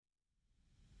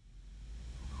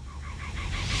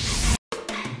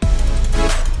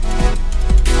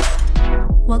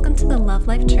the Love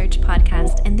Life Church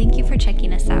podcast, and thank you for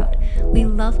checking us out. We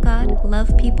love God,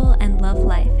 love people, and love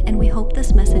life, and we hope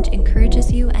this message encourages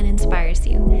you and inspires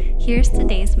you. Here's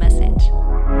today's message.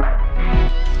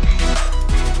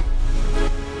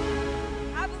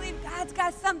 I believe God's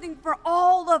got something for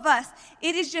all of us.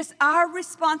 It is just our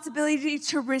responsibility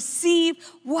to receive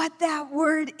what that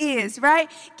word is,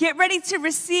 right? Get ready to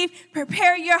receive,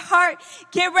 prepare your heart,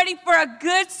 get ready for a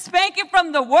good spanking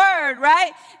from the word,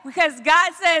 right? Because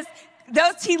God says,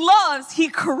 those he loves, he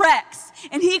corrects.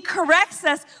 And he corrects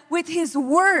us with his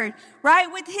word,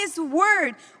 right? With his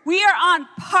word. We are on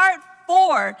part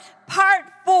four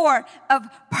of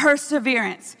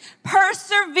perseverance.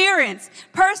 Perseverance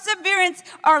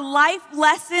are life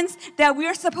lessons that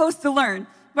we're supposed to learn,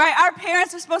 right? Our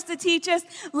parents are supposed to teach us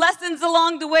lessons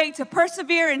along the way to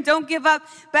persevere and don't give up.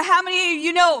 But how many of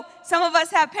you know some of us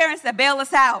have parents that bail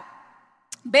us out?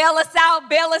 Bail us out.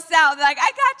 They're like,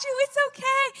 I got you, it's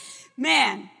okay.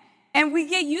 Man, and we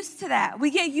get used to that.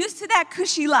 We get used to that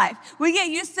cushy life. We get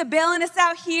used to bailing us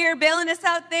out here, bailing us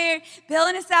out there,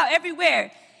 bailing us out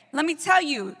everywhere. Let me tell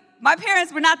you, my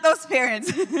parents were not those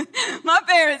parents. My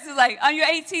parents is like, on your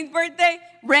 18th birthday,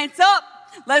 rent's up,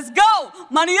 let's go,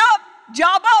 money up,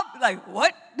 job up. Like,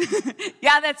 what?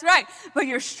 Yeah, that's right. But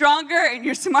you're stronger and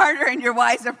you're smarter and you're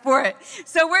wiser for it.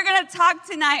 So we're going to talk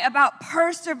tonight about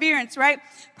perseverance, right?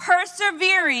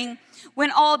 Persevering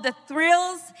when all the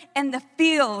thrills and the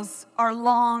feels are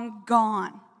long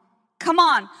gone. Come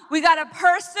on, we got to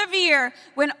persevere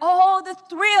when all the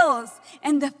thrills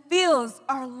and the feels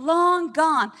are long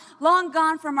gone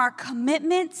from our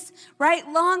commitments, right?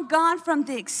 Long gone from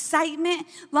the excitement,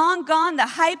 long gone, the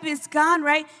hype is gone,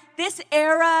 right? This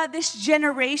era, this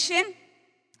generation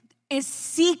is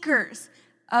seekers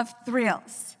of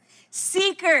thrills,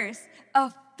 seekers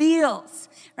of feels,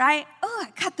 right? Oh,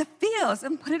 I got the feels,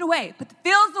 and put it away. Put the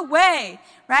feels away,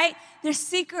 right? They're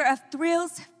seeker of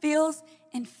thrills, feels,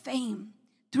 and fame.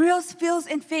 Thrills, feels,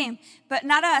 and fame. But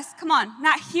not us. Come on,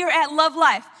 not here at Love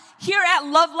Life. Here at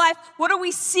Love Life, what are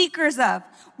we seekers of?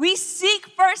 We seek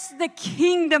first the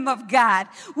kingdom of God.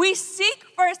 We seek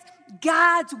first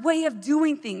God's way of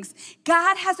doing things.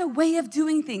 God has a way of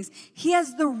doing things. He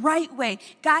has the right way.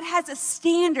 God has a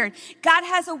standard. God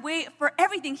has a way for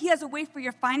everything. He has a way for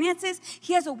your finances.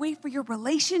 He has a way for your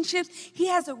relationships. He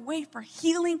has a way for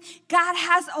healing. God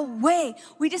has a way.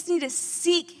 We just need to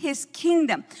seek his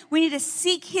kingdom. We need to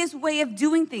seek his way of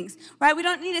doing things, right? We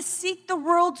don't need to seek the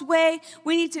world's way.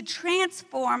 We need to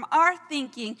transform our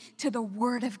thinking to the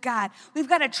word of God. We've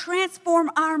got to transform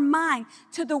our mind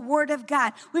to the word of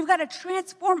God. We've got to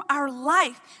transform our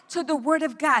life to the word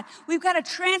of God. We've got to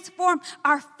transform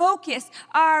our focus,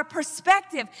 our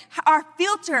perspective, our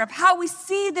filter of how we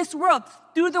see this world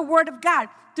through the word of God.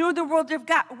 Through the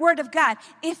word of God.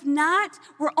 If not,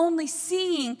 we're only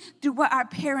seeing through what our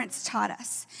parents taught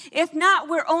us. If not,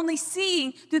 we're only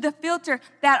seeing through the filter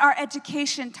that our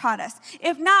education taught us.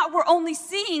 If not, we're only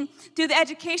seeing through the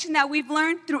education that we've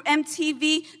learned through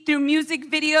MTV, through music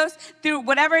videos, through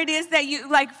whatever it is that you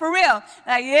like for real.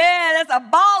 Like, yeah, that's a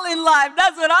ball in life.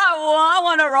 That's what I want. I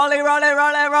want to roll it.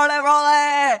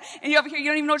 And you over here, you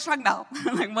don't even know what you're talking about.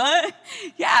 I'm like, what?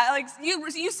 Yeah, like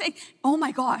you say, oh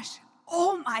my gosh.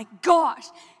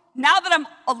 Now that I'm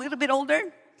a little bit older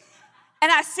and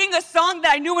I sing a song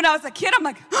that I knew when I was a kid, I'm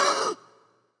like,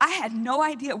 I had no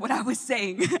idea what I was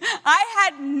saying. I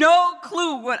had no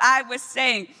clue what I was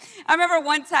saying. I remember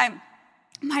one time,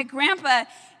 my grandpa,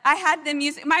 I had the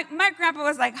music. My grandpa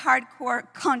was like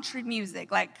hardcore country music.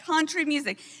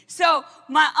 So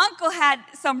my uncle had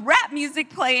some rap music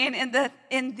playing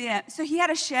so he had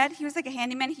a shed. He was like a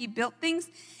handyman. He built things.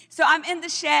 So I'm in the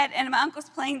shed, and my uncle's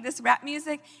playing this rap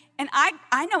music, and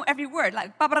I know every word,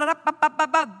 like boom,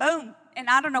 and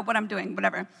I don't know what I'm doing,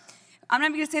 whatever. I'm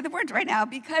not even going to say the words right now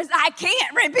because I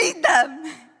can't repeat them.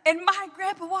 And my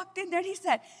grandpa walked in there, and he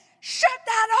said, shut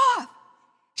that off.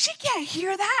 She can't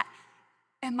hear that.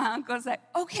 And my uncle's like,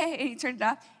 okay, and he turned it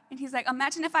off, and he's like,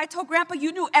 imagine if I told Grandpa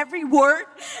you knew every word.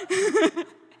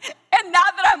 And now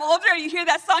that I'm older, you hear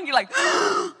that song, you're like,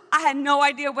 I had no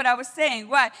idea what I was saying.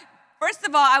 Why? First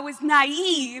of all, I was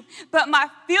naive, but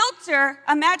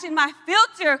imagine my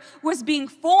filter was being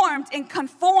formed and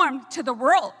conformed to the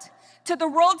world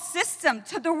system,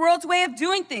 to the world's way of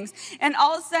doing things. And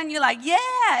all of a sudden, you're like, yeah,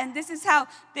 and this is how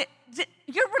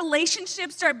your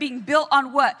relationships start being built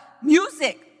on what?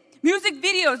 Music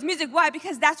videos, music. Why?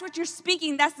 Because that's what you're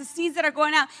speaking. That's the seeds that are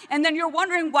going out. And then you're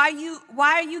wondering why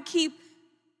you keep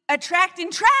attracting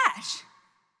trash.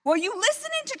 Well, you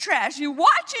listening to trash, you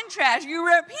watching trash, you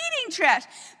repeating trash.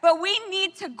 But we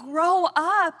need to grow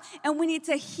up and we need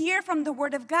to hear from the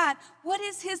Word of God. What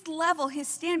is His level, His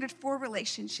standard for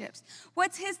relationships?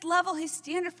 What's His level, His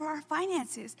standard for our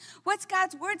finances? What's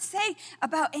God's Word say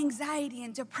about anxiety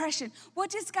and depression? What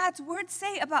does God's Word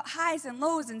say about highs and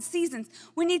lows and seasons?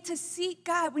 We need to seek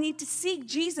God. We need to seek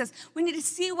Jesus. We need to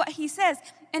see what He says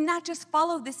and not just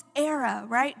follow this era,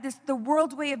 right? The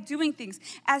world way of doing things.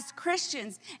 As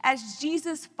Christians, as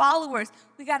Jesus followers,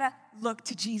 we got to look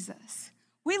to Jesus.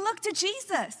 We look to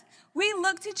Jesus. We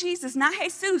look to Jesus, not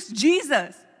Jesus,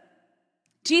 Jesus.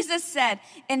 Jesus said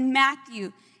in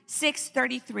Matthew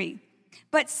 6:33,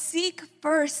 but seek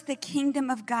first the kingdom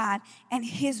of God and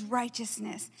His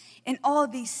righteousness, and all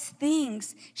these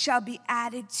things shall be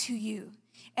added to you.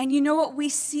 And you know what we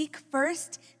seek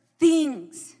first?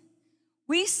 Things.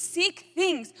 We seek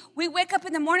things. We wake up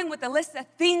in the morning with a list of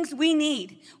things we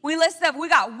need. We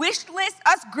got wish lists,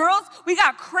 us girls, we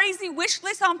got crazy wish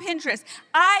lists on Pinterest.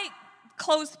 I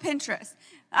closed Pinterest.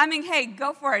 I mean, hey,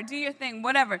 go for it, do your thing,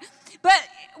 whatever. But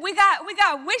we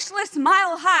got wish lists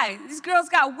mile high. These girls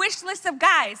got wish lists of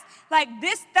guys like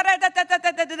this,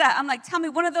 da-da-da-da-da-da-da-da. I'm like, tell me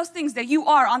one of those things that you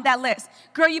are on that list.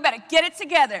 Girl, you better get it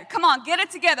together. Come on, get it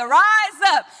together. Rise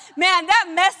up. Man,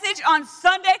 that message on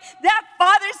Sunday, that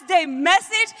Father's Day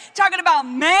message talking about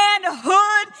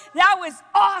manhood, that was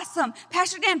awesome.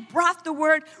 Pastor Dan brought the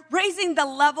word, raising the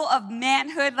level of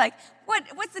manhood. Like,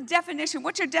 what's the definition?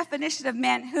 What's your definition of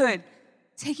manhood?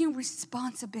 Taking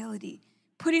responsibility,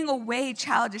 putting away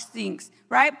childish things,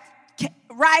 right?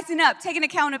 Rising up, taking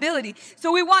accountability.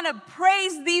 So we want to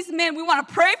praise these men. We want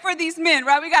to pray for these men,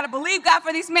 right? We got to believe God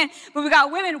for these men. But we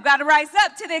got women who got to rise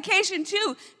up to the occasion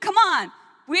too. Come on.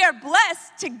 We are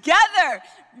blessed together.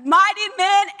 Mighty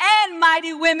men and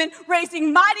mighty women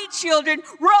raising mighty children,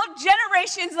 world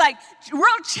generations, like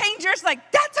world changers.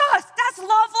 Like, that's us. That's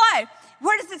Law of Life.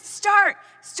 Where does it start?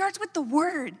 It starts with the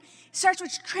Word. It starts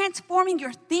with transforming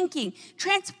your thinking,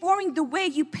 transforming the way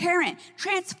you parent,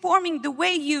 transforming the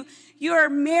way your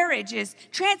marriage is,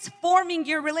 transforming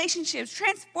your relationships,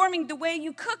 transforming the way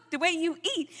you cook, the way you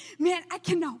eat. Man, I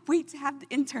cannot wait to have the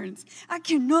interns. I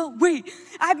cannot wait.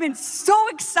 I've been so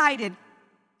excited.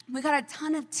 We got a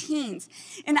ton of teens,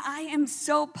 and I am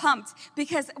so pumped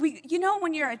because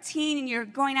when you're a teen and you're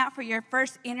going out for your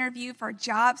first interview for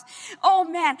jobs, oh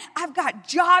man, I've got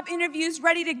job interviews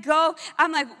ready to go.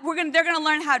 I'm like, they're gonna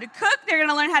learn how to cook. They're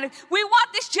gonna learn we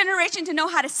want this generation to know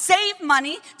how to save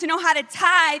money, to know how to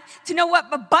tithe, to know what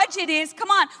a budget is. Come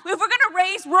on, if we're gonna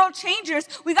raise world changers,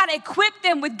 we gotta equip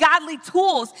them with godly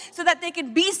tools so that they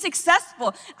can be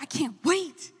successful. I can't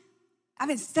wait. I've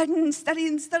been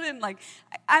studying. Like,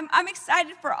 I'm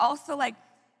excited for also, like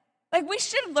we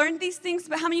should learn these things,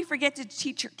 but how many forget to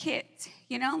teach your kids?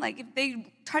 Like if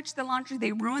they touch the laundry,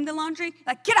 they ruin the laundry.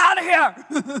 Like, get out of here.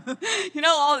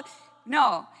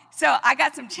 No. So I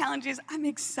got some challenges. I'm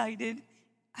excited.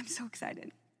 I'm so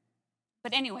excited.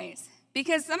 But anyways,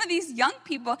 because some of these young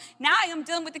people, now I am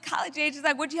dealing with the college age. It's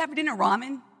like, what'd you have for dinner?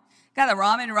 Ramen? Got the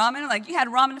ramen. Like, you had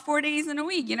ramen 4 days in a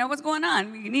week. What's going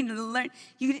on? You need to learn.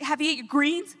 Have you eaten your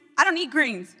greens? I don't eat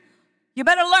greens. You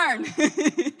better learn.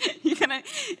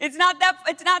 It's not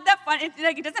that fun.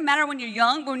 It doesn't matter when you're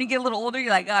young, but when you get a little older,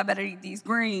 you're like, oh, I better eat these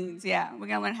greens. Yeah, we're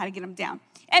gonna learn how to get them down.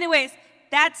 Anyways,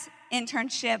 that's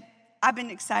internship. I've been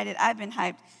excited. I've been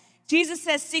hyped. Jesus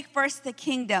says, seek first the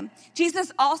kingdom.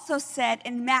 Jesus also said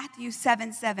in Matthew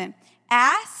 7:7,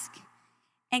 ask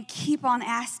and keep on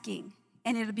asking,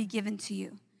 and it'll be given to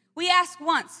you. We ask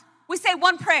once. We say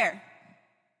one prayer.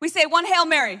 We say one Hail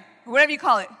Mary, or whatever you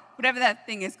call it, whatever that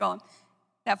thing is called.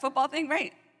 That football thing,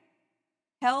 right?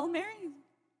 Hail Mary?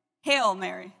 Hail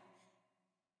Mary.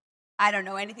 I don't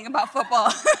know anything about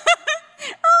football.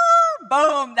 Oh,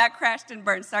 boom, that crashed and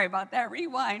burned. Sorry about that.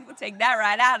 Rewind. We'll take that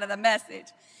right out of the message.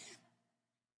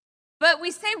 But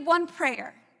we say one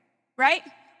prayer, right?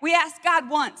 We ask God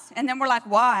once, and then we're like,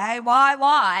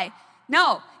 why?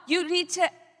 No, you need to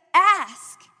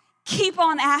ask. Keep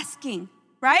on asking,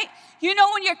 right?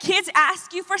 When your kids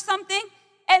ask you for something,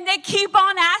 and they keep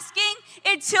on asking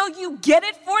until you get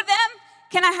it for them?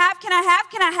 Can I have?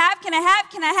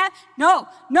 No.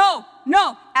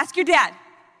 Ask your dad.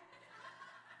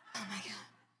 Oh my God.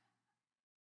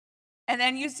 And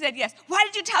then you said yes. Why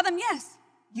did you tell them yes?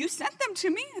 You sent them to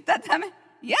me at that time.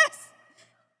 Yes.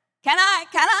 Can I?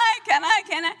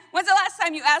 When's the last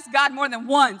time you asked God more than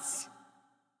once?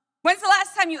 When's the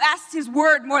last time you asked His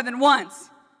word more than once?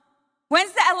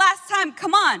 When's the last time?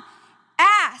 Come on.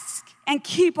 Ask and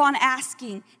keep on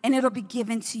asking, and it'll be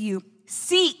given to you.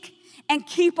 Seek and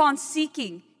keep on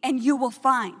seeking, and you will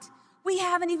find. We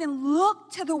haven't even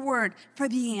looked to the Word for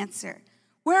the answer.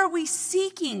 Where are we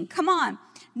seeking? Come on,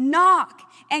 knock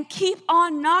and keep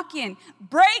on knocking.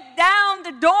 Break down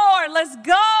the door. Let's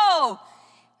go.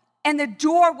 And the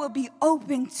door will be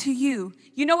open to you.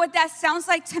 You know what that sounds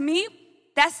like to me?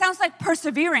 That sounds like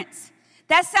perseverance.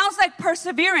 That sounds like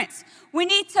perseverance. We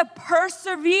need to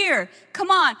persevere. Come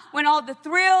on, when all the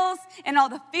thrills and all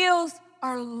the feels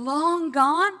are long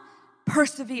gone,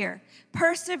 persevere,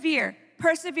 persevere,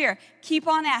 persevere. Keep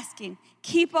on asking,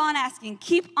 keep on asking,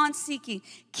 keep on seeking,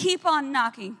 keep on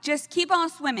knocking. Just keep on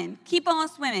swimming, keep on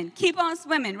swimming, keep on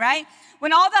swimming, right?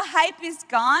 When all the hype is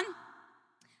gone,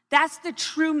 that's the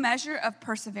true measure of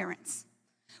perseverance.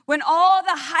 When all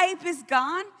the hype is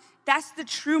gone, that's the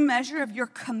true measure of your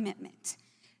commitment.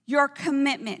 Your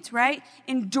commitment, right?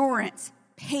 Endurance,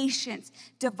 patience,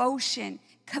 devotion,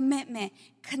 commitment,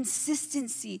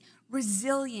 consistency,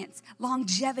 resilience,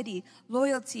 longevity,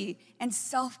 loyalty, and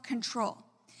self-control.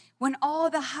 When all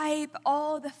the hype,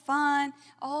 all the fun,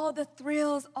 all the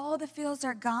thrills, all the feels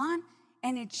are gone,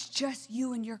 and it's just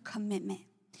you and your commitment.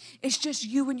 It's just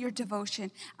you and your devotion.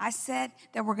 I said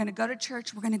that we're going to go to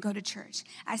church. We're going to go to church.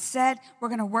 I said we're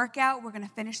going to work out. We're going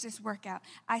to finish this workout.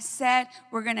 I said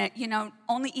we're going to,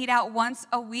 only eat out once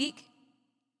a week.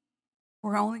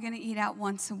 We're only going to eat out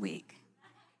once a week.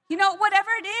 Whatever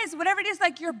it is,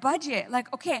 like your budget.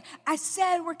 Like, okay, I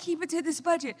said we're keeping to this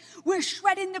budget. We're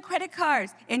shredding the credit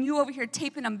cards. And you over here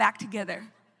taping them back together.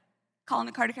 Calling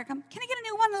the card, come, can I get a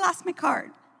new one? I lost my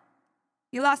card.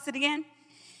 You lost it again?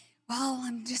 Well,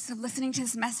 I'm just listening to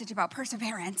this message about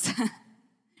perseverance.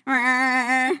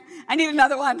 I need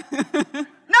another one. No, you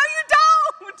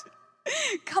don't.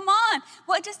 Come on.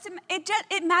 Well,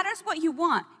 it matters what you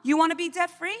want. You want to be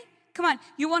debt-free? Come on.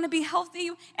 You want to be healthy?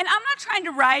 And I'm not trying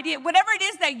to ride it. Whatever it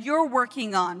is that you're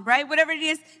working on, right? Whatever it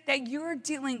is that you're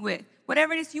dealing with.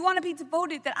 Whatever it is, you want to be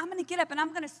devoted, that I'm going to get up and I'm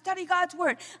going to study God's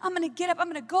word. I'm going to get up.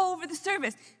 I'm going to go over the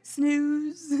service.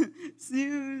 Snooze,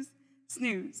 snooze,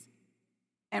 snooze.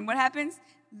 And what happens?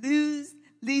 Lose,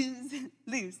 lose,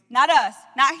 lose. Not us,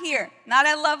 not here, not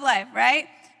at Love Life, right?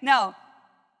 No.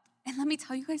 And let me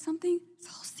tell you guys something. It's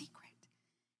all secret.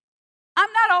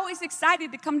 I'm not always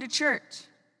excited to come to church.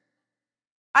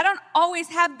 I don't always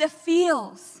have the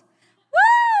feels.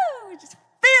 Woo! Just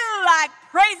feel like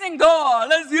praising God.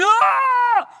 Let's go.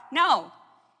 No.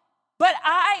 But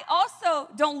I also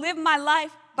don't live my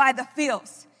life by the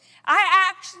feels. I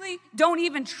actually don't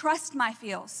even trust my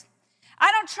feels.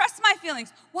 I don't trust my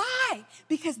feelings. Why?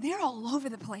 Because they're all over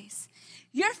the place.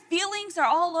 Your feelings are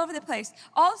all over the place.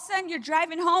 All of a sudden, you're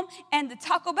driving home, and the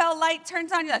Taco Bell light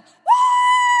turns on. You're like,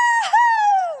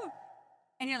 woo!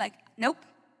 And you're like, nope,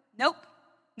 nope,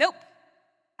 nope.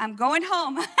 I'm going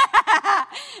home.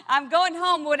 I'm going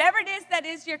home. Whatever it is that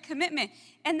is your commitment.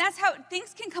 And that's how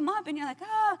things can come up. And you're like,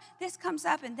 oh, this comes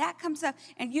up and that comes up.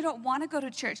 And you don't want to go to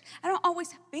church. I don't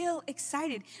always feel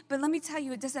excited. But let me tell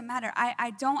you, it doesn't matter.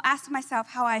 I don't ask myself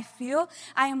how I feel.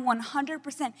 I am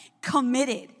 100%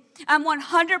 committed. I'm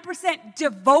 100%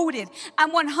 devoted.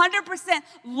 I'm 100%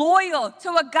 loyal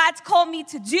to what God's called me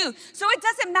to do. So it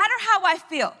doesn't matter how I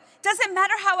feel. Doesn't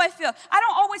matter how I feel. I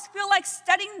don't always feel like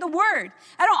studying the word.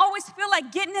 I don't always feel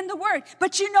like getting in the word.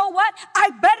 But you know what? I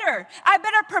better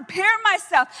prepare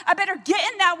myself. I better get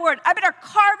in that word. I better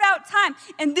carve out time.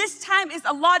 And this time is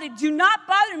allotted. Do not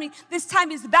bother me. This time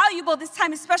is valuable. This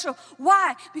time is special.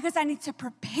 Why? Because I need to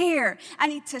prepare. I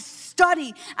need to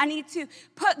study. I need to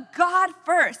put God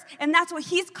first. And that's what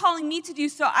he's calling me to do.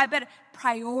 So I better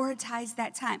prioritize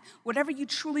that time. Whatever you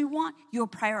truly want, you'll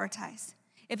prioritize.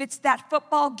 If it's that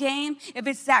football game, if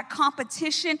it's that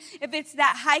competition, if it's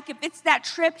that hike, if it's that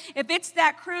trip, if it's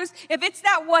that cruise, if it's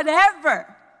that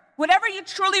whatever you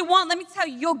truly want, let me tell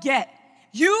you, you'll get.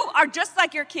 You are just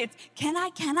like your kids. Can I?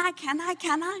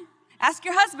 Ask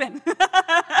your husband. Woo!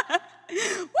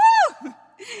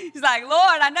 He's like,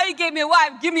 Lord, I know you gave me a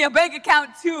wife. Give me a bank account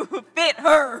to fit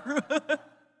her.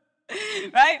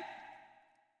 Right?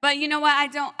 But you know what? I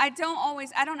don't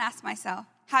ask myself,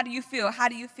 how do you feel? How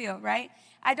do you feel, right?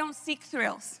 I don't seek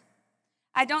thrills.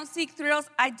 Actually,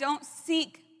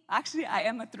 I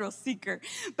am a thrill seeker.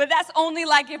 But that's only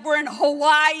like if we're in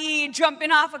Hawaii,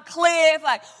 jumping off a cliff,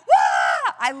 like,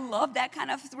 wah! I love that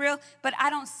kind of thrill, but I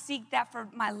don't seek that for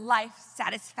my life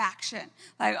satisfaction.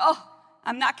 Like, oh,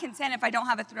 I'm not content if I don't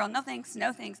have a thrill. No thanks,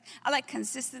 no thanks. I like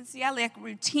consistency. I like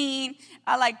routine.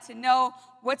 I like to know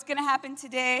what's going to happen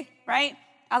today, right?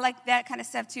 I like that kind of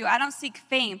stuff too. I don't seek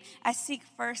fame. I seek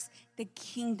first the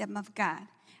kingdom of God.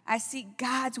 I seek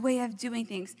God's way of doing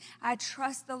things. I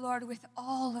trust the Lord with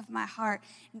all of my heart,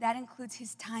 and that includes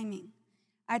his timing.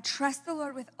 I trust the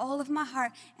Lord with all of my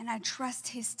heart, and I trust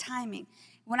his timing.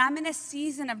 when I'm in a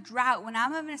season of drought, when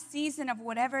I'm in a season of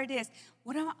whatever it is,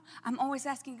 I'm always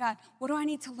asking God, what do I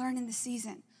need to learn in the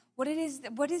season? What is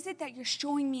it that you're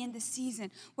showing me in this season?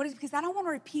 Because I don't want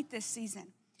to repeat this season.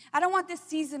 I don't want this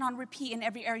season on repeat in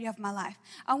every area of my life.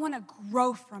 I want to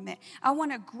grow from it. I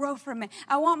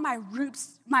want my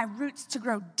roots to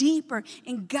grow deeper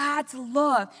in God's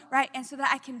love, right? And so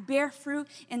that I can bear fruit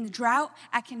in the drought,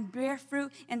 I can bear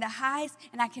fruit in the highs,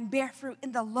 and I can bear fruit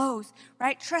in the lows,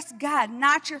 right? Trust God,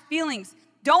 not your feelings.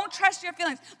 Don't trust your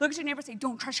feelings. Look at your neighbor and say,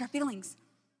 don't trust your feelings.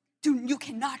 Dude, you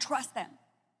cannot trust them.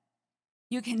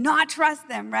 You cannot trust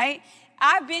them, right?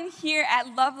 I've been here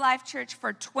at Love Life Church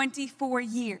for 24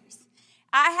 years.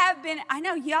 I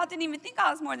know y'all didn't even think I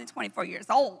was more than 24 years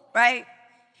old, right?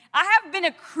 I have been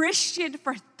a Christian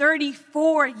for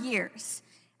 34 years.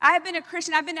 I have been a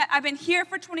Christian. I've been here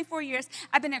for 24 years.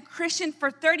 I've been a Christian for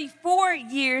 34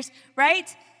 years,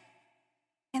 right?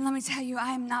 And let me tell you, I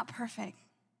am not perfect,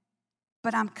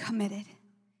 but I'm committed.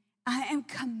 I am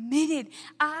committed.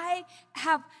 I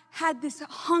have had this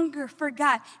hunger for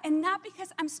God. And not because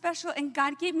I'm special and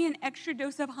God gave me an extra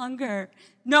dose of hunger.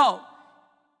 No.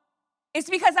 It's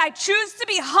because I choose to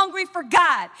be hungry for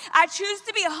God. I choose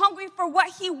to be hungry for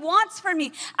what He wants for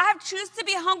me. I choose to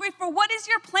be hungry for what is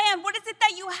your plan? What is it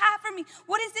that you have for me?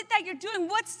 What is it that you're doing?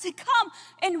 What's to come?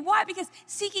 And why? Because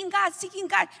seeking God,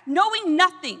 knowing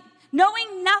nothing,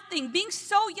 being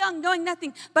so young, knowing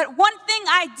nothing. But one thing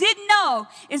I did know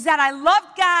is that I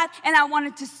loved God and I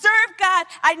wanted to serve God.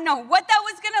 I didn't know what that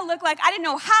was going to look like. I didn't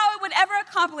know how I would ever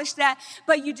accomplish that.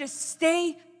 But you just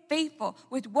stay faithful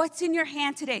with what's in your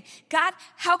hand today. God,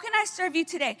 how can I serve you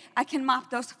today? I can mop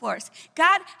those floors.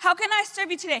 God, how can I serve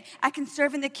you today? I can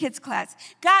serve in the kids' class.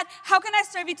 God, how can I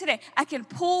serve you today? I can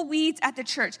pull weeds at the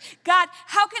church. God,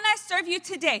 how can I serve you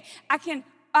today? I can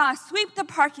sweep the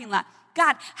parking lot.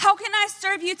 God, how can I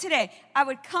serve you today? I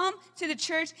would come to the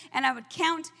church and I would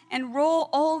count and roll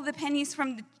all the pennies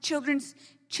from the children's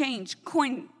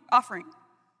coin offering.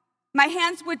 My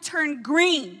hands would turn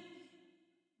green,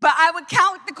 but I would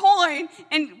count the coin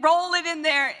and roll it in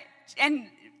there. And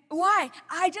why?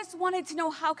 I just wanted to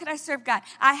know, how could I serve God?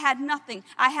 I had nothing.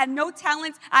 I had no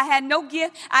talents. I had no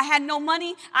gift. I had no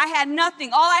money. I had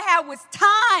nothing. All I had was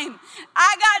time.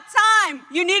 I got time.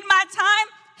 You need my time?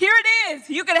 Here it is.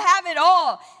 You can have it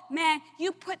all. Man,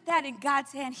 you put that in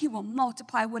God's hand, He will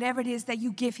multiply whatever it is that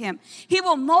you give Him. He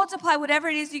will multiply whatever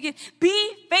it is you give.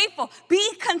 Be faithful. Be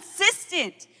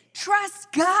consistent.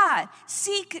 Trust God.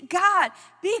 Seek God.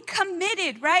 Be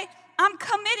committed, right? I'm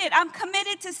committed. I'm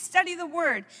committed to study the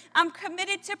Word. I'm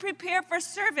committed to prepare for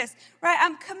service, right?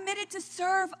 I'm committed to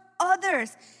serve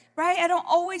others, right? I don't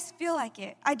always feel like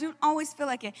it. I feel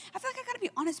like I got to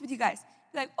be honest with you guys.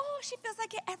 Like, oh, she feels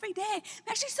like it every day.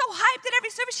 Man, she's so hyped at every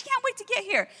service. She can't wait to get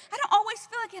here. I don't always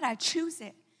feel like it. I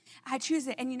choose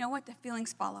it. And you know what? The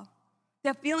feelings follow.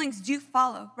 The feelings do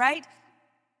follow, right?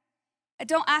 I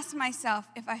don't ask myself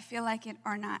if I feel like it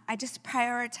or not. I just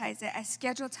prioritize it. I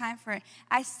schedule time for it.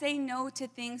 I say no to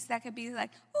things that could be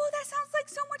like, oh, that sounds like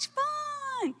so much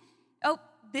fun. Oh,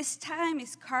 this time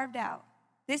is carved out.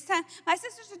 This time, my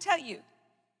sisters will tell you.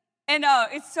 And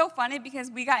it's so funny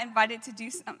because we got invited to do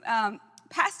some,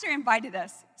 Pastor invited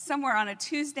us somewhere on a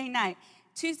Tuesday night.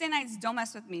 Tuesday nights, don't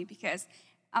mess with me because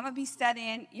I'm going to be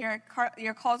studying. Your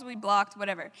calls will be blocked,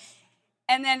 whatever.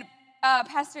 And then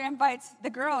Pastor invites the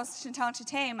girls, Chantal and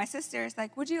Chate, my sisters,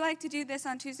 like, would you like to do this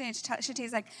on Tuesday? And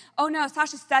Chate's like, oh, no,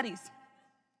 Sasha studies.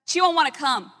 She won't want to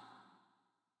come.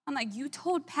 I'm like, you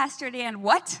told Pastor Dan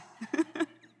what?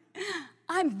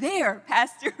 I'm there,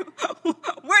 Pastor.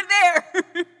 We're there.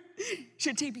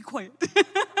 Chate, be quiet.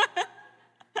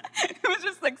 It was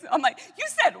just like, I'm like, you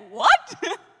said what?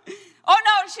 Oh,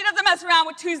 no, she doesn't mess around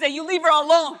with Tuesday. You leave her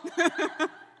alone.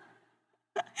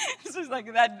 It's just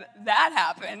like that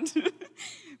happened.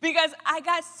 Because I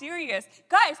got serious.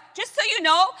 Guys, just so you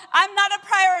know, I'm not a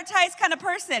prioritized kind of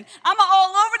person. I'm an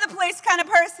all over the place kind of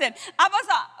person. I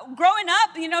was growing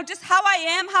up, just how I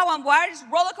am, how I'm wired, just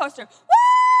roller coaster.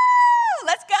 Woo!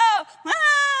 Let's go.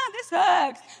 This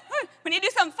sucks. When you do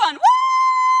something fun,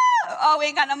 woo! Oh, we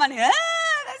ain't got no money.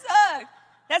 That sucks.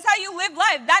 That's how you live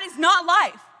life. That is not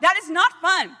life. That is not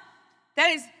fun.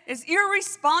 That is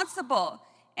irresponsible.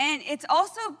 And it's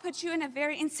also puts you in a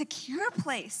very insecure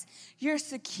place. Your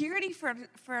security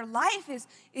for life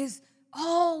is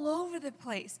all over the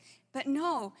place. But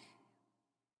no,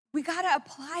 we got to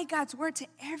apply God's word to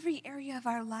every area of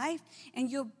our life, and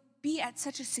you'll be at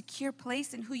such a secure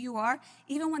place in who you are.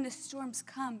 Even when the storms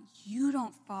come, you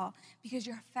don't fall because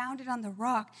you're founded on the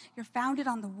rock. You're founded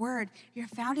on the word. You're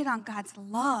founded on God's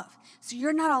love. So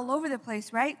you're not all over the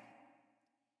place, right?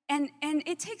 And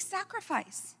it takes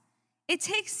sacrifice. It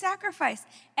takes sacrifice.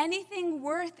 Anything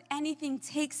worth anything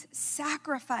takes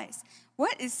sacrifice.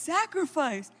 What is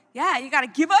sacrifice? Yeah, you got to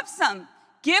give up some.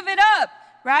 Give it up,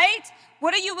 right?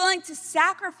 What are you willing to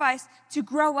sacrifice to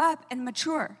grow up and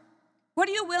mature? What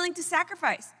are you willing to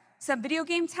sacrifice? Some video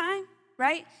game time,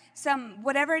 right? Some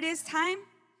whatever it is time.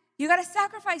 You got to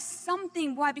sacrifice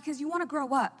something. Why? Because you want to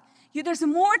grow up. There's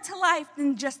more to life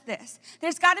than just this.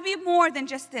 There's got to be more than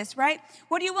just this, right?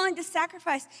 What are you willing to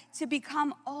sacrifice to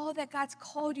become all that God's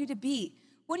called you to be?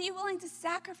 What are you willing to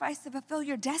sacrifice to fulfill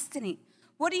your destiny?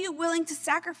 What are you willing to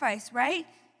sacrifice, right?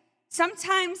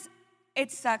 Sometimes it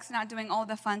sucks not doing all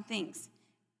the fun things.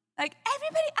 Like,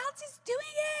 everybody else is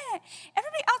doing it.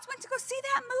 Everybody else went to go see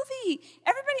that movie.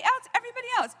 Everybody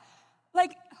else.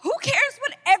 Like, who cares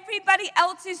what everybody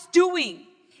else is doing?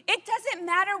 It doesn't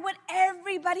matter what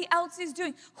everybody else is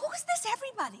doing. Who is this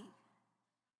everybody?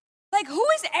 Like, who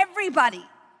is everybody?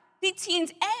 The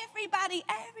teens, everybody.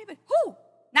 Who?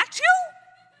 Not you?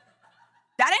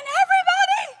 That ain't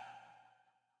everybody.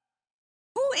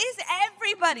 Who is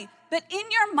everybody? But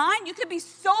in your mind, you could be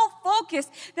so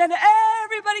focused that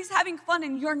everybody's having fun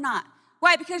and you're not.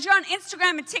 Why? Because you're on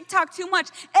Instagram and TikTok too much.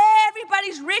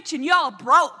 Everybody's rich and y'all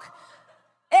broke.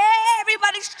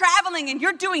 Everybody's traveling and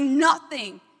you're doing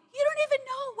nothing. You don't even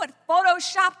know what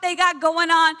Photoshop they got going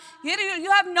on.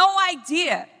 You have no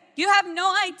idea. You have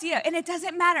no idea. And it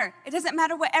doesn't matter. It doesn't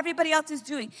matter what everybody else is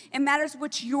doing. It matters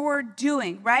what you're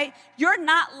doing, right? You're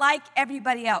not like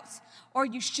everybody else, or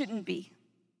you shouldn't be.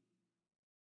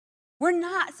 We're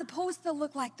not supposed to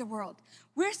look like the world.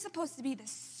 We're supposed to be the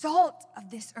salt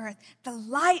of this earth, the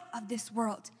light of this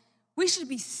world. We should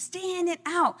be standing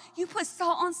out. You put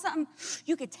salt on something,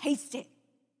 you could taste it.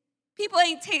 People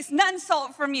ain't taste none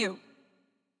salt from you.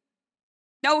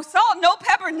 No salt, no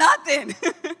pepper, nothing.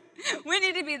 We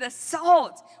need to be the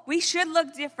salt. We should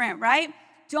look different, right?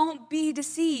 Don't be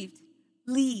deceived.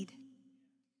 Lead.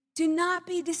 Do not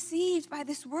be deceived by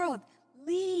this world.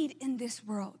 Lead in this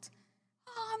world.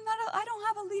 I don't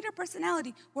have a leader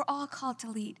personality. We're all called to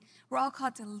lead. We're all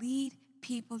called to lead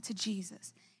people to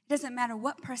Jesus. It doesn't matter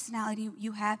what personality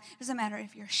you have. It doesn't matter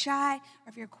if you're shy or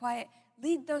if you're quiet.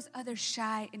 Lead those others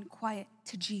shy and quiet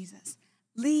to Jesus.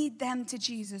 Lead them to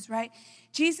Jesus, right?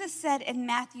 Jesus said in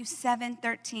Matthew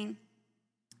 7:13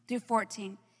 through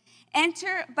 14,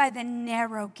 enter by the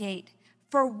narrow gate,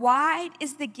 for wide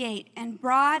is the gate and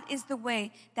broad is the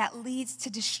way that leads to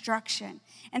destruction.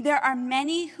 And there are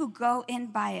many who go in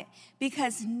by it,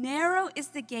 because narrow is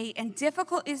the gate and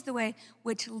difficult is the way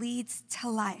which leads to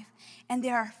life. And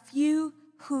there are few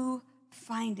who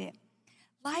find it.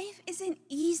 Life isn't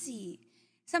easy.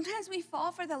 Sometimes we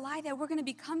fall for the lie that we're going to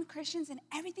become Christians and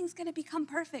everything's going to become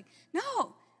perfect.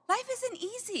 No, life isn't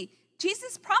easy.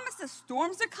 Jesus promised us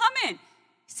storms are coming.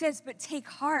 He says, but take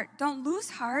heart. Don't lose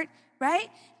heart, right?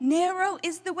 Narrow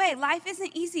is the way. Life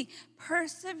isn't easy.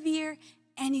 Persevere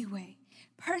anyway.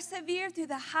 Persevere through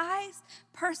the highs.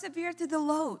 Persevere through the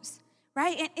lows,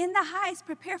 right? And in the highs,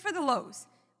 prepare for the lows.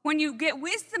 When you get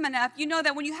wisdom enough, you know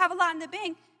that when you have a lot in the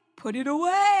bank, put it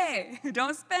away.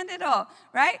 Don't spend it all,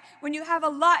 right? When you have a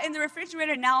lot in the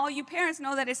refrigerator, now all you parents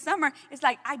know that it's summer. It's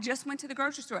like, I just went to the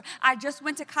grocery store. I just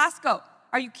went to Costco.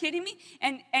 Are you kidding me?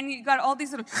 And you got all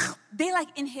these little, they like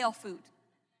inhale food.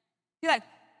 You're like,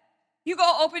 you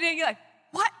go open it, you're like,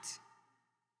 what?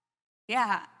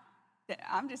 Yeah,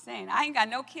 I'm just saying, I ain't got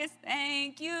no kids.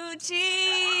 Thank you,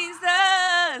 Jesus.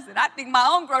 And I think my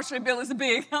own grocery bill is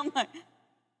big. I'm like,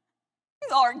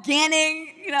 it's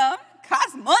organic,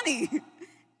 costs money.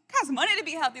 Costs money to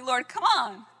be healthy, Lord. Come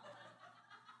on.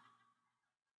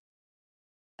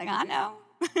 Like, I know.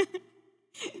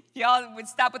 If y'all would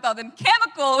stop with all them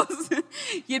chemicals,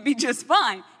 you'd be just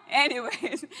fine.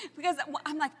 Anyways, because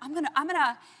I'm like, I'm gonna,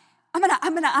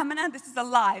 this is a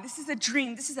lie. This is a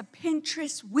dream. This is a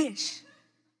Pinterest wish.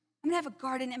 I'm gonna have a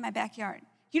garden in my backyard.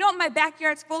 You know what my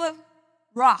backyard's full of?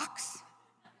 Rocks.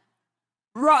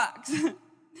 Rocks.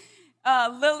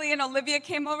 Lily and Olivia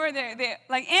came over. They're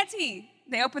like, Auntie,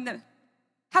 they opened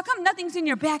how come nothing's in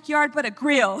your backyard but a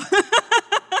grill?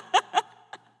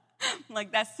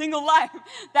 Like, that single life.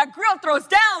 That grill throws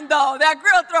down, though. That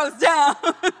grill throws down.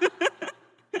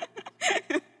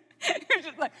 You're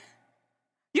just like,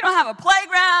 you don't have a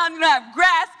playground. You don't have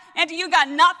grass. Auntie, you got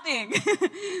nothing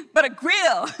but a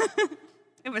grill.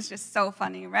 It was just so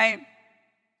funny, right?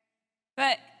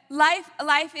 But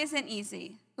life isn't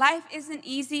easy. Life isn't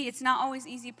easy. It's not always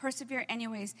easy. Persevere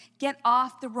anyways. Get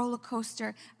off the roller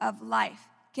coaster of life.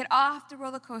 Get off the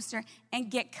roller coaster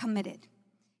and get committed.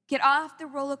 Get off the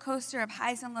roller coaster of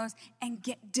highs and lows and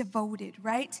get devoted,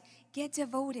 right? Get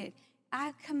devoted.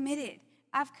 I've committed.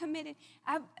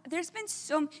 There's been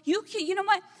you know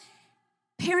what?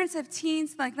 Parents of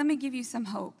teens, like, let me give you some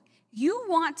hope. You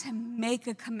want to make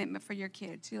a commitment for your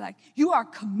kids. You're like, you are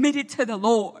committed to the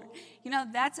Lord.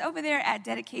 That's over there at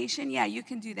dedication. Yeah, you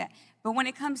can do that. But when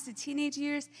it comes to teenage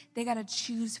years, they got to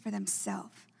choose for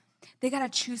themselves. They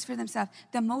got to choose for themselves.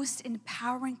 The most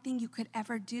empowering thing you could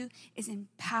ever do is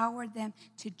empower them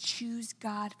to choose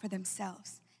God for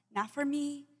themselves. Not for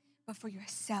me, but for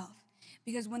yourself.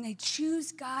 Because when they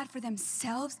choose God for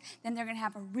themselves, then they're going to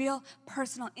have a real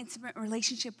personal, intimate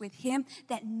relationship with him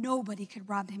that nobody could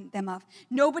rob them of.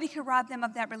 Nobody could rob them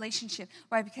of that relationship.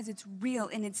 Why? Because it's real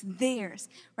and it's theirs,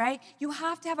 right? You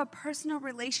have to have a personal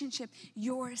relationship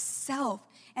yourself.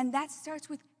 And that starts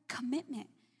with commitment.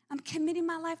 I'm committing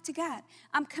my life to God.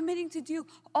 I'm committing to do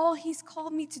all he's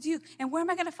called me to do. And where am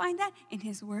I going to find that? In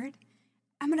his word.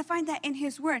 I'm going to find that in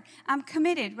his word. I'm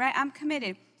committed, right? I'm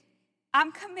committed.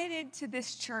 I'm committed to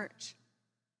this church.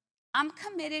 I'm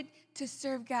committed to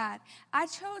serve God. I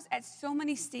chose at so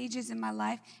many stages in my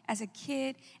life. As a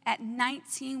kid, at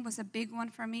 19 was a big one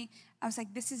for me. I was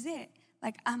like, this is it.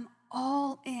 Like, I'm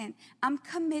all in. I'm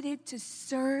committed to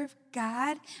serve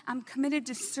God. I'm committed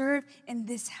to serve in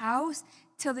this house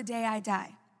till the day I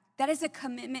die. That is a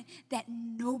commitment that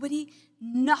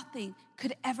nothing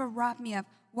could ever rob me of.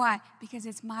 Why? Because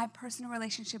it's my personal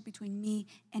relationship between me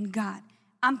and God.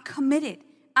 I'm committed.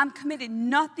 I'm committed.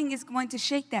 Nothing is going to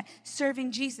shake that,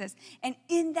 serving Jesus. And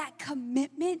in that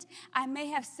commitment, I may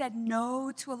have said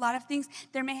no to a lot of things.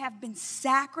 There may have been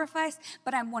sacrifice,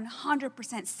 but I'm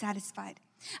 100% satisfied.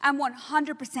 I'm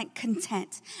 100%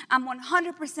 content. I'm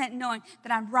 100% knowing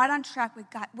that I'm right on track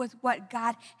with God, with what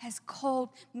God has called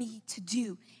me to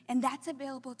do. And that's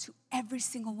available to every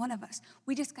single one of us.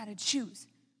 We just got to choose.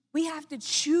 We have to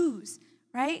choose,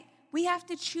 right? We have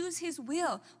to choose his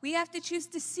will. We have to choose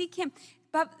to seek him.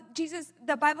 But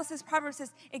the Bible says, Proverbs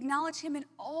says, acknowledge him in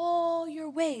all your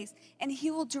ways, and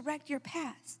he will direct your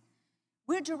paths.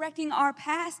 We're directing our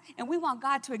paths, and we want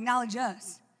God to acknowledge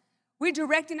us. We're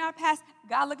directing our paths.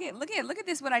 God, look at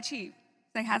this, what I achieved.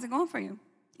 It's like, how's it going for you?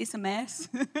 It's a mess.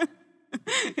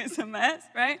 It's a mess,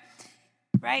 right?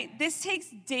 Right? This takes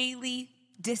daily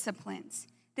disciplines.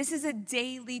 This is a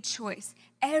daily choice.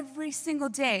 Every single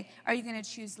day, are you going to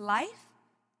choose life?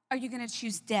 Are you going to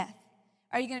choose death?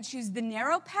 Are you going to choose the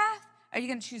narrow path? Are you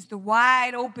going to choose the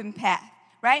wide open path,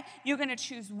 right? You're going to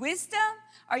choose wisdom,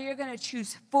 or you're going to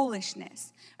choose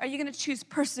foolishness? Are you going to choose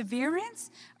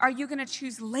perseverance? Are you going to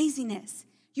choose laziness?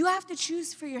 You have to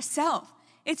choose for yourself.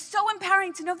 It's so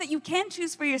empowering to know that you can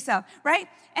choose for yourself, right?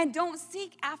 And don't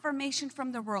seek affirmation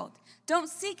from the world. Don't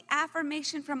seek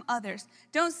affirmation from others.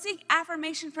 Don't seek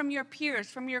affirmation from your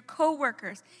peers, from your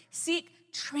coworkers. Seek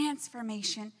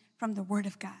transformation from the Word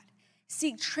of God.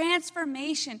 Seek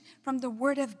transformation from the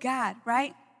Word of God,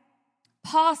 right?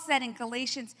 Paul said in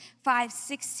Galatians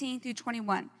 5:16 through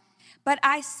 21, but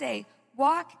I say,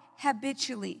 walk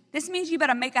habitually. This means you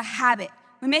better make a habit.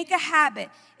 We make a habit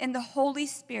in the Holy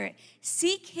Spirit.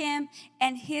 Seek him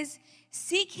and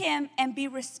be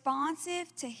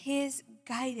responsive to his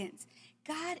guidance.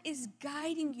 God is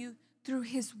guiding you through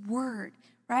his word,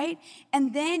 right?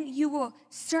 And then you will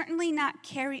certainly not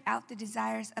carry out the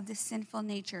desires of the sinful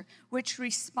nature, which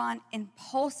respond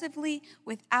impulsively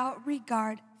without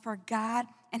regard for God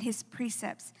and his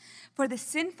precepts. For the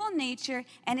sinful nature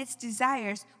and its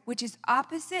desires, which is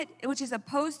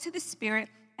opposed to the Spirit,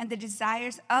 and the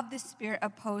desires of the Spirit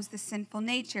oppose the sinful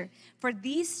nature. For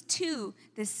these two,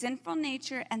 the sinful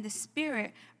nature and the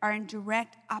Spirit, are in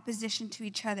direct opposition to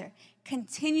each other,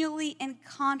 continually in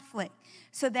conflict,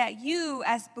 so that you,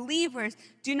 as believers,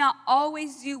 do not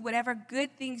always do whatever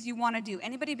good things you want to do.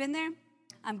 Anybody been there?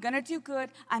 I'm going to do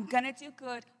good. I'm going to do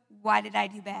good. Why did I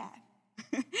do bad?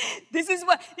 This is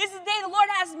the day the Lord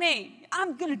has made.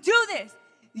 I'm going to do this.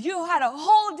 You had a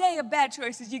whole day of bad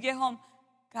choices. You get home,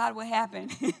 God, what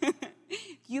happened?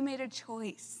 You made a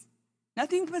choice.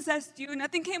 Nothing possessed you.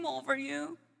 Nothing came over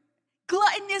you.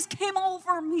 Gluttonous came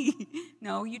over me.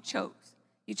 No, you chose.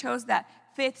 You chose that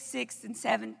 5th, 6th, and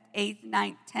 7th, 8th,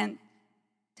 9th, 10th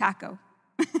taco.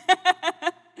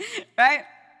 Right?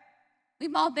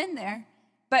 We've all been there.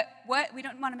 But we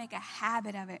don't want to make a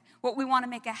habit of it. What we want to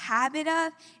make a habit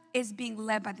of is being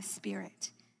led by the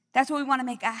Spirit. That's what we want to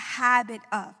make a habit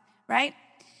of, right?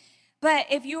 But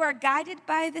if you are guided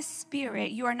by the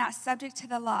Spirit, you are not subject to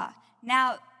the law.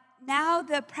 Now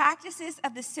the practices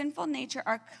of the sinful nature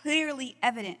are clearly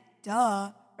evident.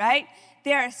 Duh, right?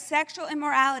 There are sexual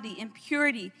immorality,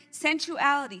 impurity,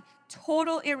 sensuality,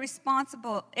 total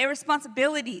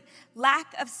irresponsibility,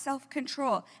 lack of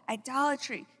self-control,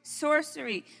 idolatry,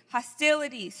 sorcery,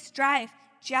 hostility, strife,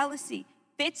 jealousy,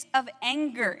 fits of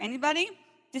anger. Anybody?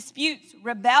 Disputes,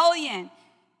 rebellion,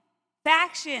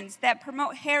 Factions that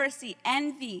promote heresy,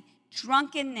 envy,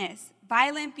 drunkenness,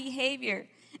 violent behavior.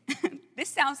 This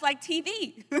sounds like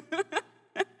TV.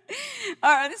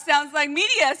 Or this sounds like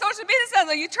media. Social media sounds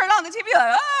like you turn on the TV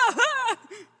like, oh,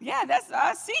 yeah,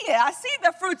 I see it. I see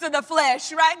the fruits of the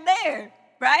flesh right there,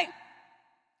 right?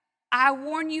 I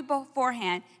warn you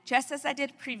beforehand, just as I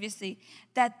did previously,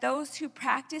 that those who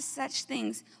practice such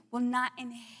things will not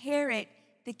inherit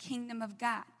the kingdom of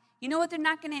God. You know what they're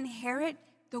not going to inherit?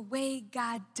 The way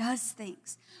God does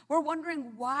things. We're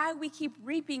wondering why we keep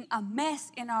reaping a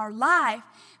mess in our life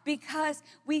because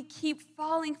we keep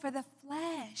falling for the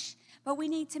flesh. But we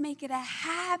need to make it a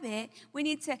habit. We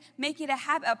need to make it a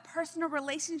habit, a personal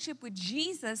relationship with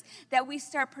Jesus, that we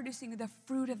start producing the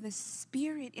fruit of the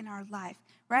Spirit in our life,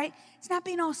 right? It's not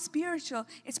being all spiritual.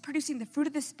 It's producing the fruit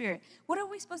of the Spirit. What are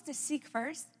we supposed to seek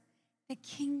first? The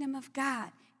kingdom of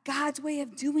God, God's way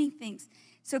of doing things.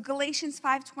 So Galatians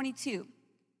 5:22.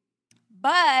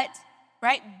 But,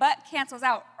 right, but cancels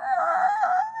out.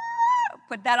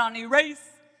 Put that on erase.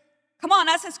 Come on,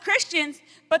 us as Christians,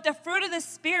 but the fruit of the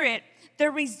Spirit,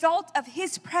 the result of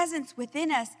His presence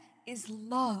within us is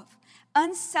love,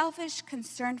 unselfish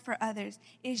concern for others,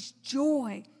 is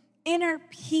joy, inner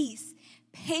peace,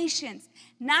 patience,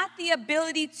 not the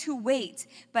ability to wait,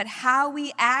 but how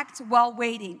we act while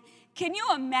waiting. Can you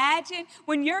imagine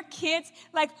when your kids,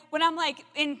 like when I'm like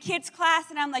in kids class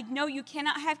and I'm like, no, you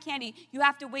cannot have candy. You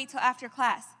have to wait till after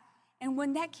class. And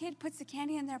when that kid puts the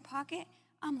candy in their pocket,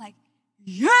 I'm like,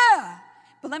 yeah.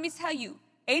 But let me tell you,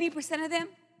 80% of them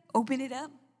open it up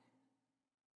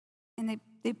and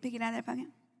they pick it out of their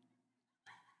pocket.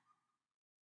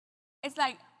 It's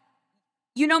like,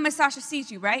 you know Miss Sasha sees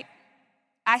you, right?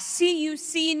 I see you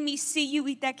seeing me see you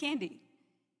eat that candy.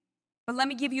 But let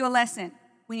me give you a lesson.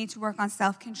 We need to work on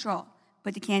self-control.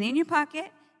 Put the candy in your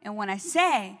pocket, and when I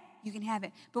say, you can have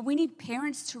it. But we need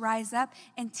parents to rise up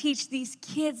and teach these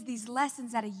kids these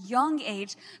lessons at a young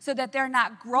age so that they're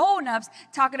not grown-ups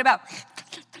talking about,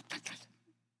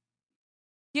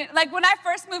 like when I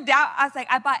first moved out, I was like,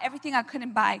 I bought everything I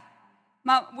couldn't buy.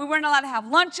 We weren't allowed to have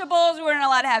Lunchables. We weren't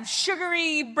allowed to have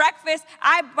sugary breakfast.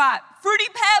 I bought Fruity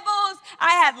Pebbles. I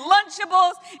had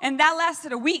Lunchables, and that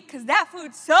lasted a week because that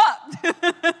food sucked. No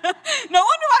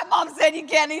wonder why Mom said you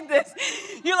can't eat this.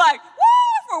 You're like,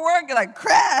 woo, for work. You're like,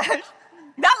 crash.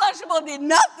 That Lunchable did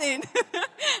nothing.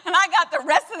 And I got the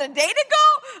rest of the day to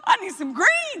go. I need some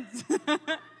greens.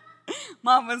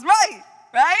 Mom was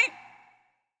right?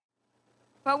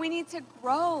 But we need to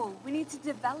grow. We need to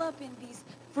develop in these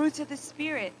fruits of the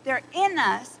Spirit. They're in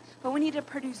us, but we need to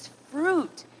produce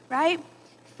fruit, right?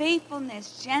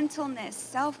 Faithfulness, gentleness,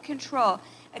 self-control.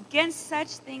 Against such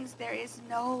things there is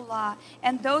no law.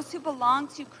 And those who belong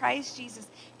to Christ Jesus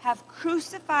have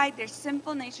crucified their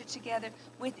sinful nature together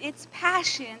with its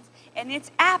passions and its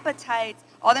appetites.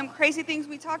 All them crazy things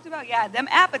we talked about, yeah, them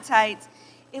appetites.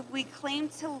 If we claim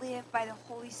to live by the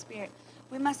Holy Spirit,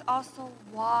 we must also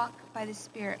walk by the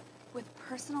Spirit with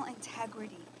personal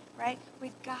integrity, right?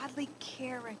 With godly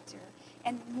character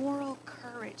and moral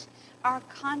courage. Our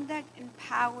conduct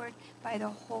empowered by the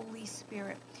Holy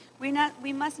Spirit.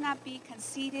 We must not be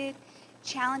conceited,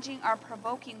 challenging or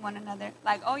provoking one another.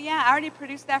 Like, oh yeah, I already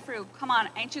produced that fruit. Come on,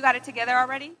 ain't you got it together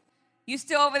already? You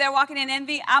still over there walking in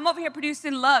envy? I'm over here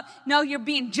producing love. No, you're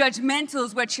being judgmental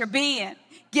is what you're being.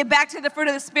 Get back to the fruit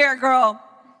of the Spirit, girl.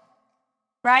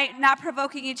 Right? Not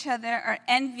provoking each other or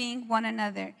envying one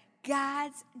another.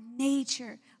 God's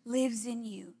nature lives in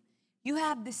you. You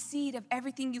have the seed of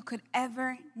everything you could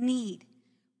ever need.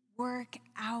 Work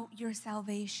out your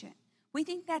salvation. We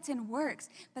think that's in works,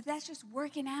 but that's just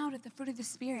working out of the fruit of the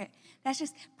Spirit. That's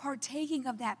just partaking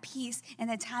of that peace in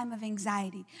a time of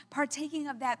anxiety, partaking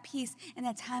of that peace in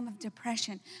a time of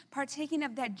depression, partaking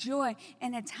of that joy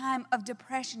in a time of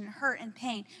depression, hurt, and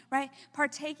pain, right?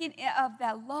 Partaking of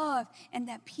that love and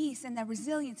that peace and that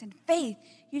resilience and faith.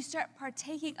 You start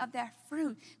partaking of that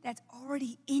fruit that's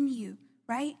already in you,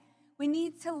 right? We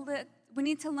need to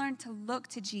learn to look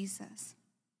to Jesus.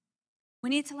 We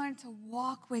need to learn to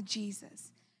walk with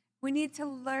Jesus. We need to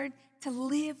learn to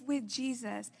live with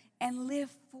Jesus and live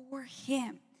for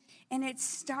Him. And it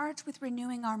starts with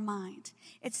renewing our mind.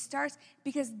 It starts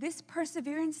because this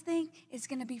perseverance thing is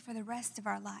going to be for the rest of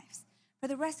our lives. For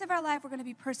the rest of our life, we're going to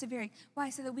be persevering.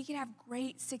 Why? So that we can have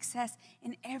great success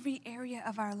in every area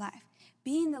of our life.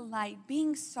 Being the light,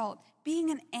 being salt,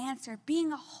 being an answer,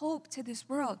 being a hope to this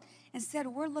world. Instead,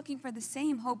 we're looking for the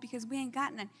same hope because we ain't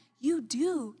got none. You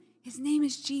do. His name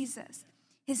is Jesus.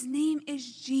 His name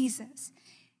is Jesus.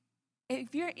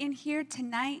 If you're in here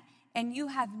tonight and you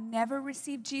have never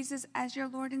received Jesus as your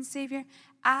Lord and Savior,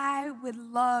 I would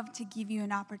love to give you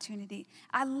an opportunity.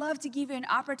 I'd love to give you an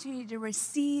opportunity to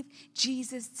receive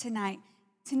Jesus tonight.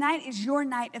 Tonight is your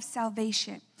night of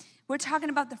salvation. We're talking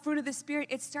about the fruit of the Spirit.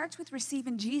 It starts with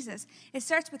receiving Jesus. It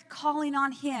starts with calling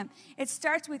on Him. It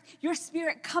starts with your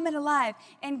spirit coming alive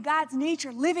and God's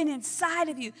nature living inside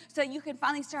of you so that you can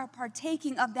finally start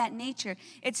partaking of that nature.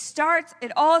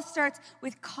 It all starts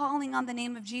with calling on the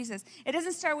name of Jesus. It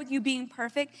doesn't start with you being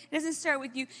perfect. It doesn't start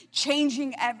with you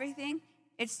changing everything.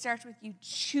 It starts with you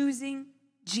choosing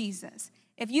Jesus.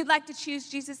 If you'd like to choose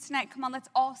Jesus tonight, come on, let's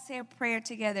all say a prayer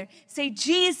together. Say,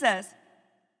 Jesus,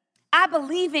 I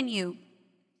believe in you.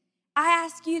 I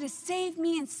ask you to save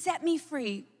me and set me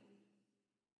free.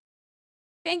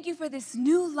 Thank you for this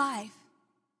new life.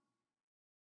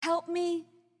 Help me,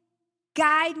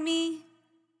 guide me,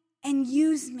 and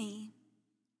use me.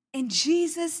 In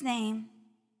Jesus' name,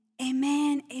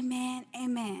 amen, amen,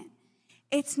 amen.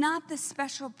 It's not the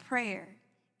special prayer.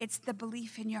 It's the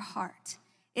belief in your heart.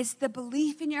 It's the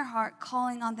belief in your heart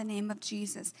calling on the name of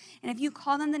Jesus. And if you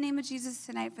called on the name of Jesus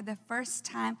tonight for the first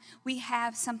time, we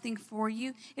have something for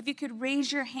you. If you could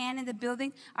raise your hand in the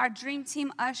building, our Dream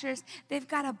Team ushers, they've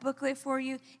got a booklet for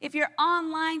you. If you're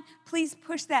online, please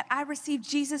push that I Receive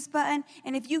Jesus button.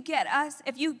 And if you get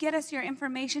us your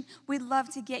information, we'd love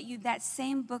to get you that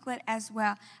same booklet as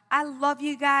well. I love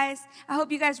you guys. I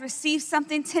hope you guys receive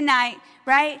something tonight,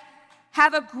 right?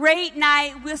 Have a great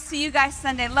night. We'll see you guys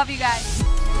Sunday. Love you guys.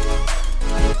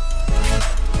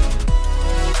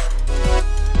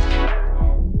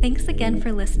 Thanks again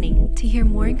for listening. To hear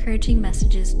more encouraging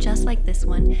messages just like this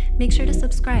one, make sure to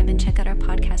subscribe and check out our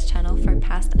podcast channel for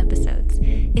past episodes.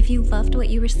 If you loved what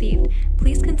you received,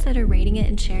 please consider rating it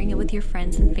and sharing it with your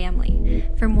friends and family.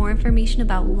 For more information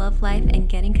about Love Life and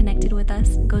getting connected with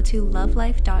us, go to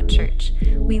lovelife.church.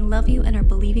 We love you and are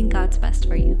believing God's best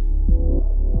for you.